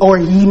that, or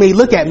he may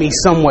look at me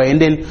some way, and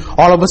then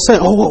all of a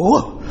sudden,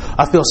 whoa,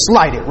 I feel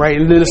slighted, right?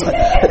 And then it's like,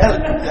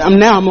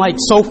 I'm like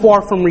so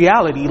far from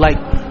reality. Like,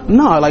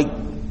 no, like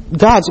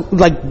God's,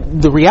 like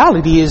the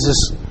reality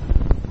is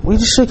we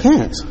just shook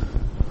hands,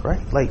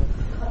 right? Like,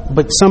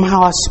 but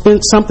somehow I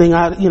spent something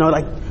out,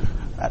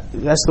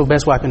 that's the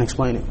best way I can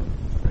explain it.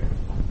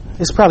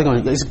 It's probably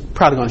going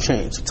to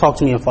change. Talk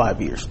to me in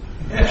 5 years.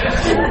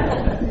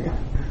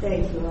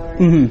 Thank you, Lauren.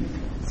 Mm-hmm.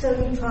 So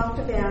you talked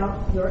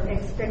about your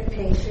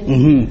expectations,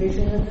 Mm-hmm.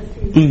 vision of the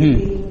future, Mm-hmm.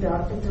 being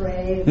Dr.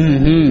 Dre,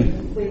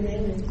 Mm-hmm.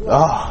 women, and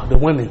Oh, the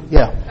women,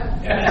 yeah.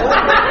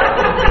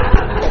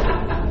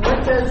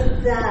 What does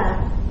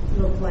that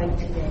look like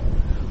today?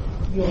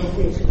 Your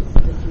vision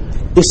for the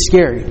future It's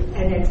scary.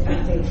 and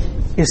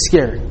expectations. It's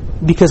scary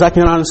because I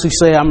can honestly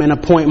say I'm in a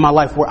point in my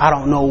life where I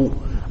don't know.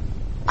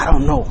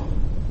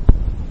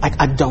 Like,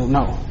 I don't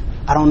know.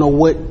 I don't know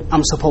what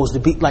I'm supposed to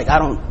be. Like, I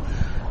don't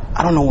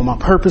know what my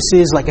purpose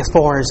is. Like, as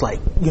far as like,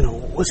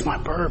 what's my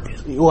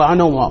purpose? Well, I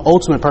know my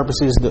ultimate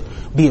purpose is to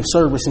be of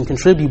service and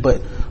contribute.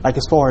 But like,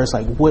 as far as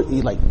like what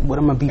I'm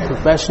gonna be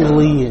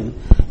professionally, and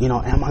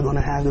am I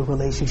gonna have the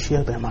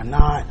relationship? Am I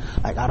not?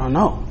 Like, I don't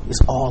know.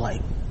 It's all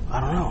like, I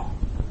don't know.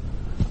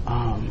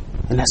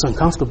 And that's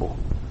uncomfortable.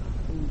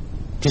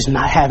 Just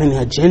not having an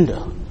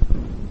agenda.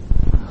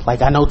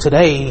 Like, I know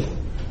today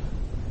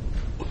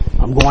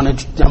I'm going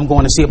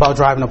to see about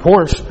driving a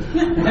Porsche.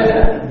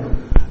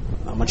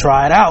 I'm gonna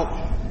try it out.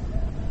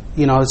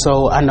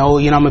 So I know,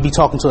 I'm gonna be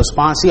talking to a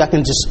sponsor. I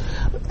can just,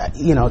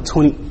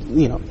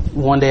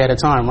 1 day at a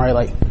time, right?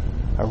 Like,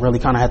 I really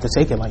kind of have to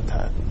take it like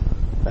that.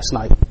 That's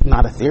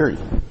not a theory,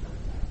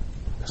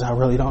 because I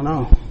really don't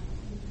know.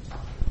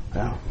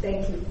 Yeah.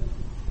 Thank you.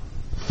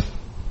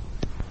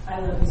 I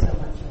love you so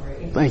much,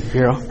 Lori. Thank you,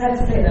 Carol. I have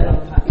to say that on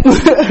the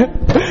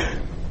podcast.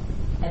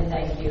 And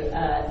thank you.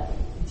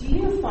 Do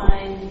you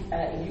find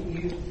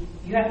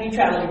you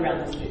traveled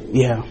around the city?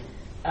 Yeah.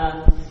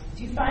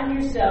 Do you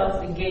find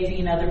yourself engaging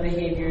in other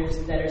behaviors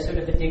that are sort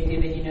of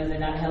addictive, and they're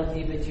not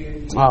healthy, but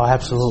you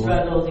absolutely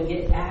struggle to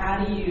get?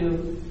 How do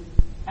you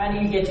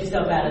get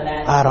yourself out of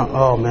that? I don't.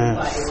 Oh man.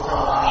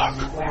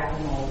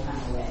 Whack-a-mole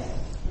kind of way.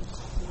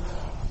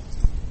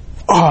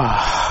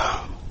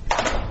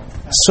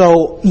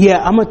 So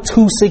yeah, I'm a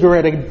two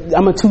cigarette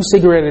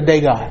a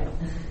day guy.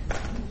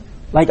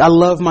 Like, I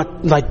love my,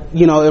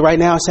 right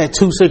now it's at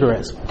 2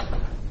 cigarettes.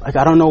 Like,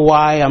 I don't know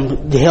why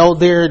I'm held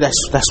there.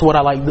 That's what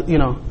I like,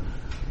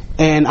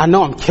 and I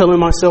know I'm killing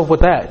myself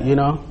with that,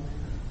 and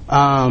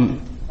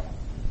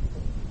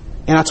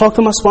I talked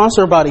to my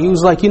sponsor about it. He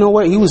was like, you know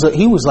what? He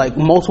was like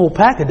multiple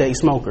pack a day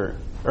smoker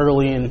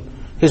early in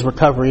his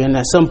recovery. And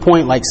at some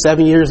point, like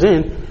 7 years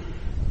in,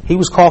 he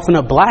was coughing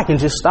up black and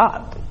just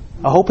stopped.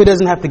 I hope it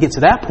doesn't have to get to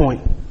that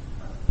point.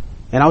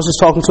 And I was just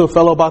talking to a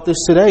fellow about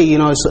this today.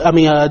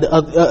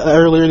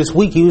 Earlier this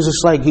week, he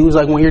was like,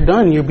 when you're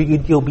done,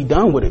 you'll be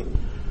done with it.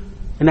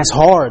 And that's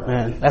hard,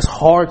 man. That's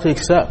hard to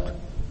accept,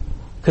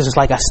 because it's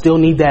like I still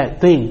need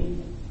that thing.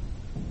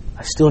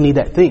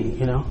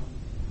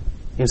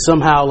 And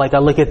somehow, like, I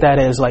look at that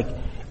as like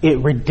it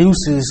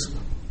reduces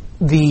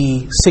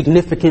the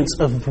significance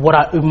of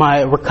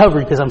my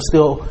recovery, because I'm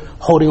still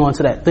holding on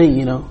to that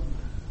thing,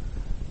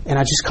 And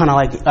I just kind of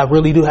I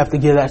really do have to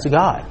give that to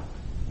God.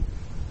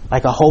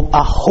 Like, I hope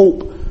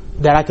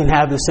that I can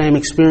have the same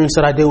experience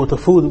that I did with the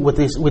food with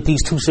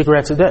these 2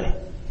 cigarettes a day,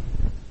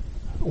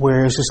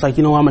 where it's just like,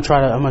 I'm gonna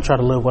try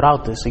to live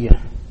without this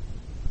again.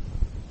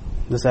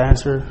 Does that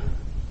answer?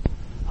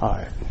 All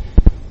right.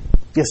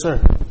 Yes, sir.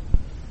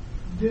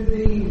 Did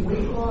the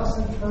weight loss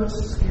at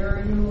first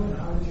scare you, and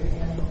how did you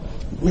handle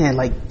it? Man,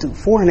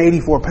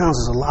 484 pounds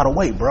is a lot of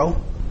weight, bro.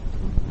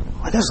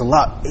 Like, that's a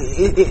lot.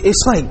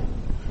 It's like,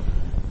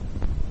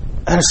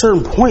 at a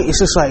certain point, it's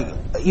just like,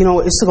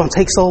 it's still going to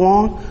take so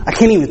long. I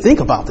can't even think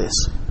about this.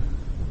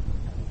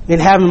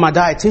 And having my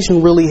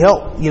dietitian really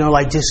helped,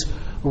 just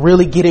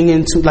really getting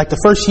into, like, the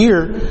first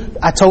year,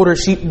 I told her,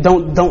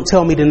 don't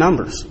tell me the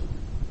numbers.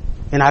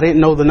 And I didn't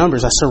know the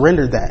numbers. I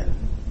surrendered that.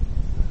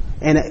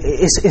 And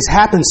it's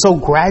happened so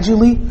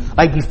gradually.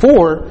 Like,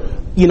 before,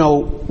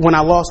 when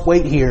I lost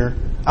weight here,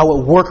 I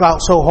would work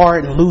out so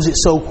hard and lose it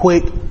so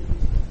quick.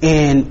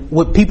 And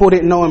what people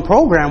didn't know in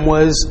program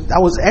was I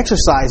was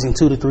exercising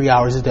 2 to 3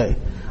 hours a day.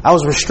 I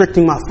was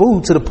restricting my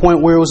food to the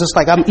point where it was just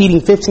like I'm eating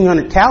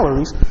 1,500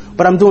 calories,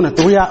 but I'm doing a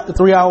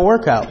 3-hour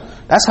workout.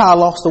 That's how I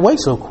lost the weight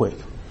so quick.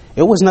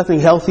 It was nothing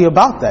healthy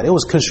about that. It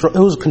was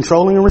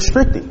controlling and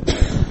restricting.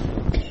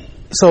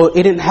 So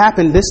it didn't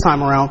happen this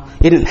time around.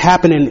 It didn't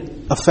happen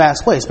in a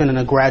fast way. It's been in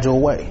a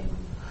gradual way.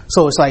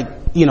 So it's like,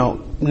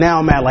 now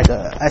I'm at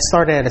I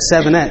started at a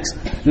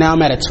 7X. Now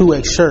I'm at a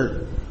 2X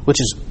shirt, which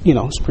is,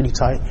 it's pretty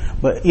tight.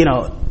 But,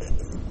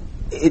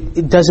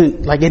 it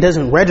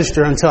doesn't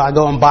register until I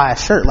go and buy a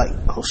shirt. Like,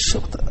 oh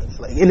shit,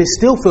 and it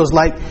still feels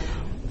like,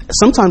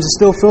 sometimes it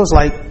still feels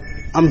like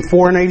I'm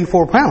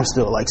 484 pounds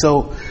still. Like,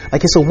 so,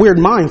 like, it's a weird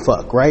mind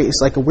fuck, right?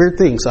 It's like a weird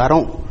thing. So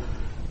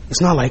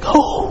it's not like,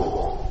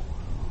 oh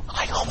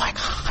my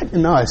God.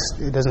 No,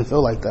 it doesn't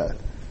feel like that.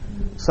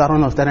 So I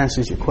don't know if that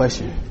answers your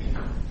question.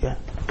 Yeah.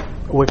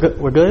 We're good?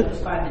 We're good?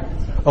 5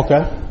 minutes.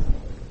 Okay.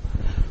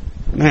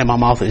 Man, my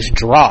mouth is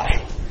dry.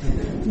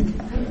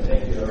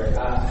 Thank you, Lori.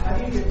 How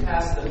do you get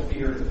past the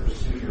fear to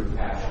pursue your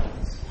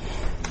passions?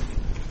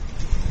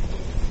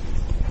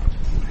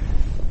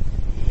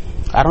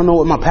 I don't know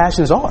what my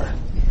passions are.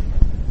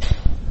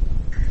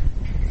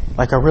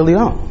 Like, I really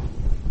don't.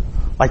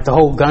 Like the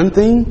whole gun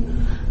thing.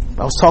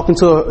 I was talking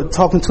to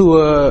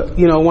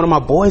one of my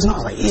boys, and I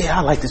was like, yeah,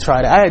 I'd like to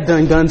try that. I had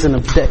done guns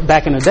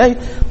back in the day,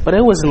 but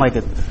it wasn't like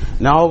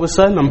now all of a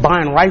sudden I'm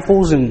buying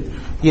rifles and,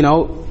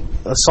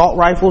 assault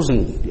rifles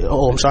and,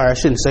 I'm sorry, I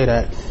shouldn't say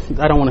that.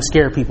 I don't want to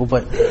scare people,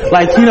 but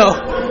like,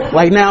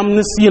 like now I'm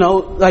just,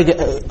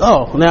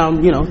 now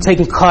I'm,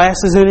 taking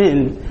classes in it,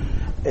 and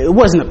it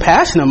wasn't a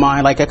passion of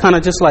mine. Like, I kind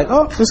of just like,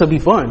 oh, this will be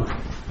fun.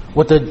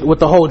 With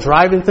the whole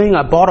driving thing,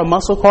 I bought a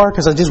muscle car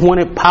because I just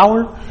wanted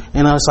power,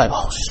 and I was like,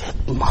 oh shit,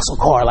 muscle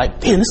car!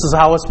 Like, man, this is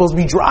how I was supposed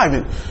to be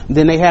driving. And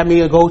then they had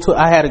me I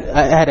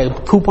had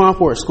a coupon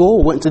for a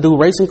school, went to do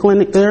racing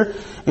clinic there,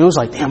 and it was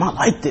like, damn, I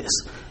like this.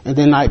 And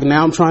then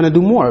now I'm trying to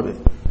do more of it.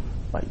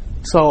 Like,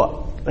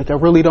 so, like, I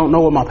really don't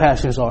know what my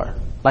passions are.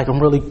 Like, I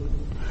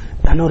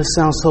know this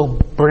sounds so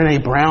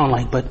Brené Brown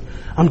like, but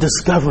I'm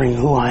discovering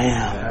who I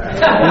am.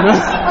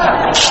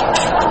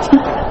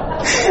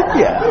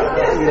 Yeah.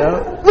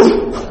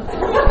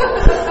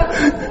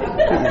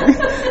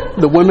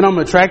 The women I'm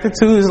attracted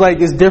to is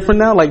different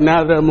now. Like,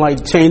 now that I'm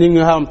like changing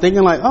how I'm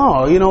thinking, like,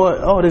 oh, you know what?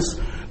 Oh,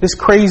 this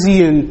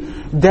crazy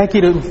and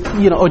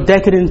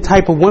decadent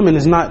type of woman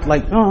is not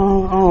like,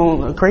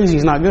 crazy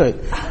is not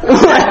good.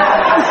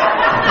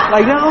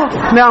 Like,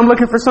 now I'm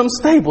looking for something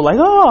stable. Like,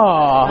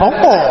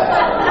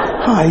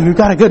 you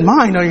got a good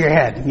mind on your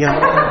head.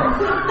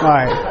 All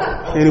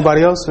right.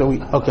 Anybody else?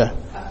 Okay.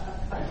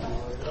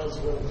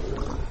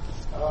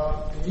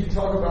 Can you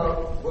talk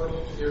about what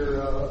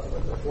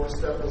the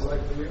 4-step was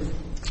like for you?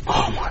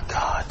 Oh my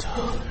God.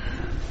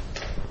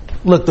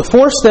 Look, the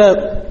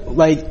 4-step,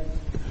 like,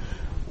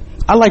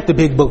 I like the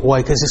Big Book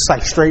way because it's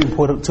like straight and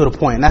put to the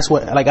point. And that's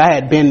what, like, I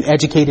had been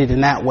educated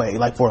in that way,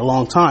 like, for a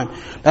long time.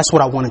 That's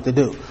what I wanted to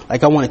do.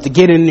 Like, I wanted to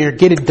get in there,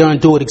 get it done,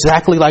 do it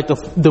exactly like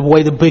the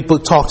way the Big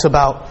Book talks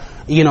about,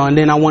 and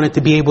then I wanted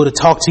to be able to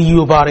talk to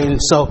you about it.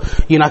 And so,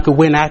 I could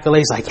win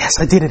accolades like, yes,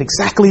 I did it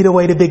exactly the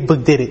way the Big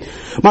Book did it.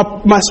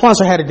 My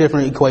sponsor had a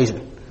different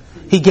equation.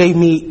 He gave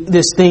me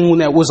this thing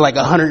that was like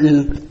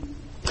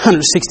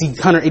 160,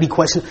 180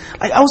 questions.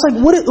 Like, I was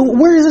like,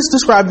 where is this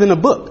described in the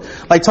book?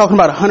 Like, talking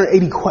about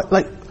 180 questions.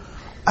 Like,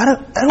 I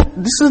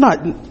don't, this is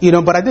not,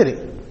 but I did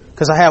it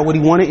because I had what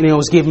he wanted and it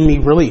was giving me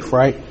relief,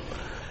 right?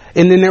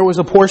 And then there was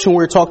a portion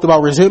where it talked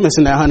about resentments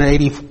in that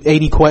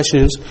 180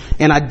 questions,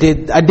 and I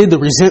did the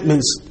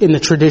resentments in the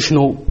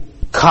traditional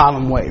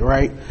column way,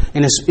 right?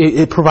 And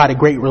it provided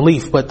great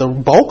relief, but the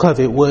bulk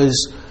of it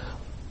was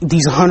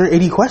these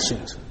 180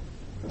 questions.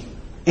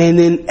 And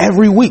then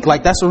every week,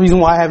 like, that's the reason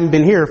why I haven't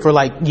been here for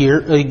like a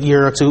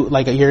year or two,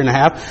 like a year and a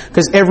half,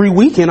 because every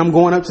weekend I'm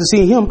going up to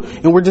see him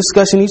and we're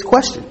discussing each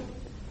question.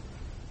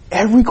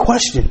 Every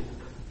question.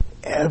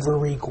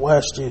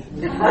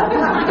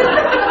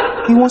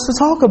 He wants to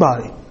talk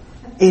about it.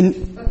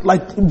 And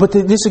like, but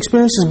this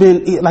experience has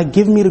been like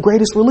giving me the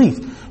greatest relief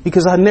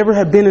because I never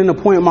have been in a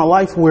point in my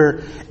life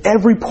where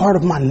every part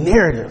of my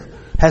narrative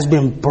has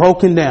been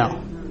broken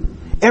down.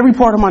 Every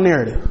part of my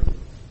narrative.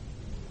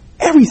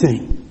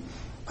 Everything.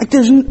 Like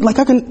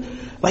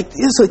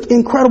it's an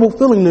incredible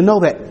feeling to know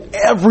that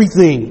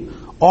everything,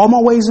 all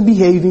my ways of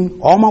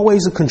behaving, all my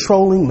ways of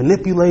controlling,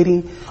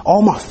 manipulating,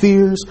 all my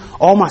fears,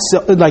 all my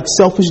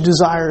selfish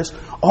desires,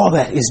 all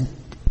that is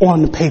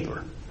on the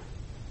paper.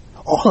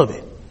 All of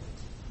it.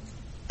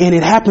 And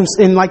it happens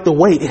in like the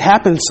weight. It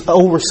happens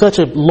over such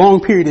a long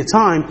period of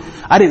time.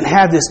 I didn't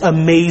have this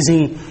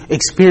amazing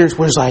experience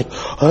where it's like,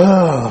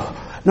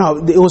 no,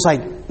 it was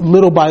like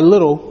little by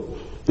little,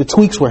 the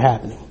tweaks were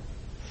happening.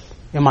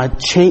 And my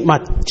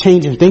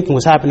change in thinking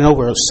was happening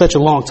over such a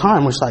long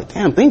time where it's like,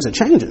 damn, things are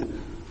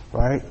changing.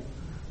 Right?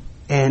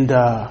 And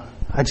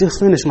I just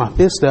finished my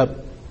 5th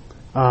step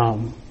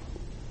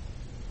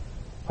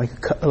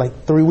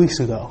like 3 weeks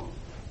ago.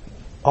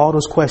 All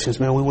those questions,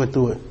 man, we went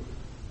through it.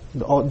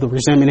 The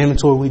resentment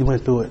inventory, we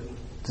went through it.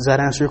 Does that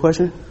answer your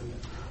question?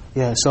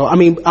 Yeah. So, I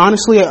mean,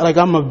 honestly, like,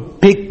 I'm a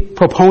big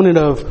proponent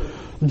of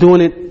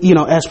doing it,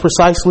 as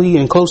precisely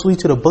and closely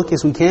to the book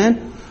as we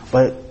can.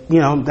 But,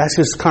 that's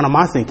just kind of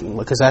my thinking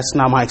because that's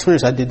not my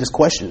experience. I did this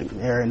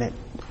questionnaire and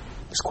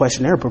this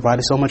questionnaire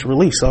provided so much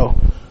relief. So,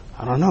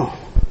 I don't know.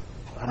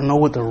 I don't know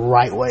what the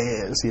right way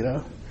is,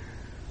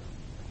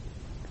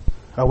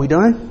 Are we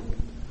done?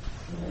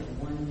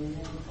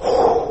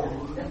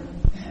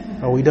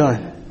 Are we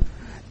done?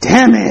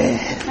 Damn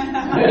it!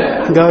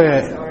 Go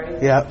ahead.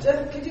 Sorry. Yeah.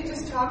 Could you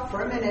just talk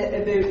for a minute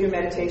about your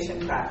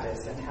meditation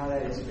practice and how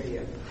that is for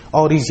you?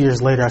 All these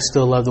years later, I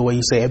still love the way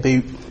you say it,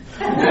 babe.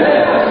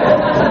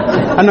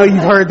 I I know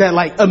you've heard that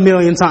like a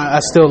million times. I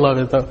still love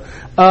it though.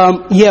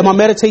 Yeah, my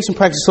meditation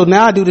practice. So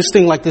now I do this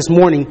thing like this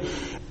morning.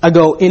 I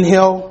go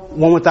inhale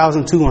 1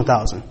 1000 2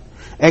 1000.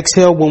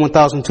 Exhale 1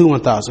 1000 2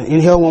 1000.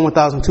 Inhale 1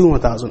 1000 2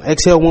 1000.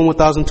 Exhale 1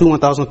 1000 2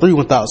 1000 3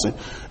 1000.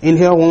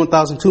 Inhale 1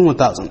 1000 2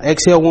 1000.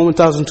 Exhale 1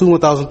 1000 2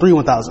 1000 3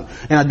 1000.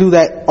 And I do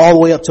that all the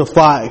way up to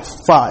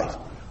 5.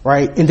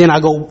 Right? And then I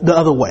go the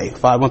other way.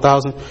 5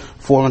 1000,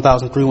 4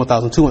 1000, 3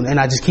 1000, 2 and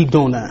I just keep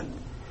doing that.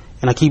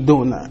 And I keep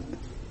doing that.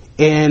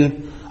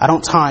 And I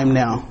don't time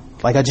now.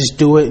 Like I just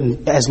do it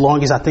and as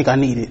long as I think I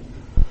need it.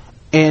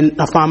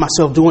 And I find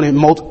myself doing it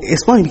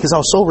it's funny because I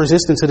was so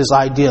resistant to this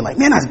idea. Like,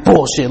 man, that's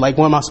bullshit. Like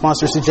when my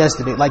sponsor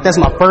suggested it. Like that's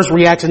my first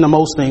reaction to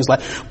most things.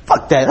 Like,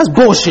 fuck that. That's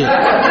bullshit. You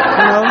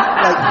know?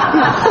 Like,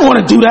 I don't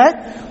want to do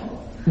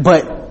that.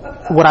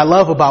 But what I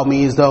love about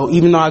me is though,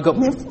 even though I go,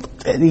 man,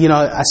 you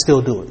know, I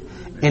still do it.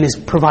 And it's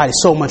provided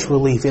so much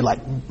relief. It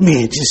like,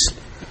 man, just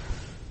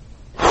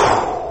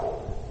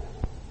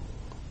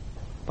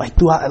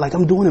like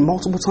I'm doing it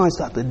multiple times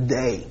throughout the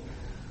day.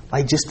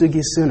 Like just to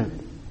get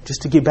centered.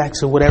 Just to get back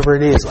to whatever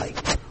it is, like,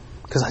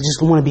 because I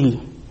just want to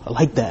be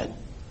like that.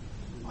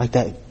 Like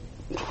that.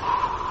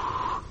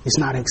 It's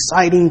not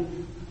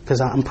exciting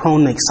because I'm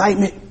prone to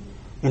excitement,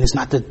 and it's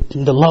not the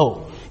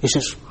low. It's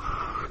just,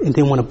 and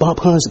then when a bump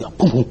comes, I go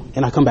boom, boom,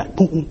 and I come back,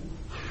 boom, boom,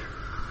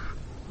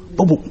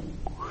 boom, boom.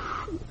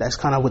 That's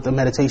kind of what the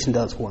meditation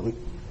does for me.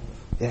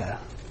 Yeah.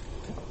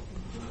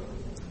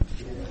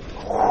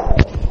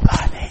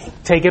 God dang.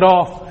 Take it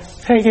off.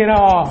 Take it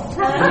off.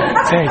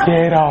 Take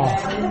it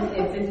off.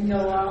 It didn't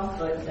go off,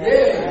 but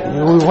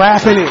we're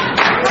wrapping it.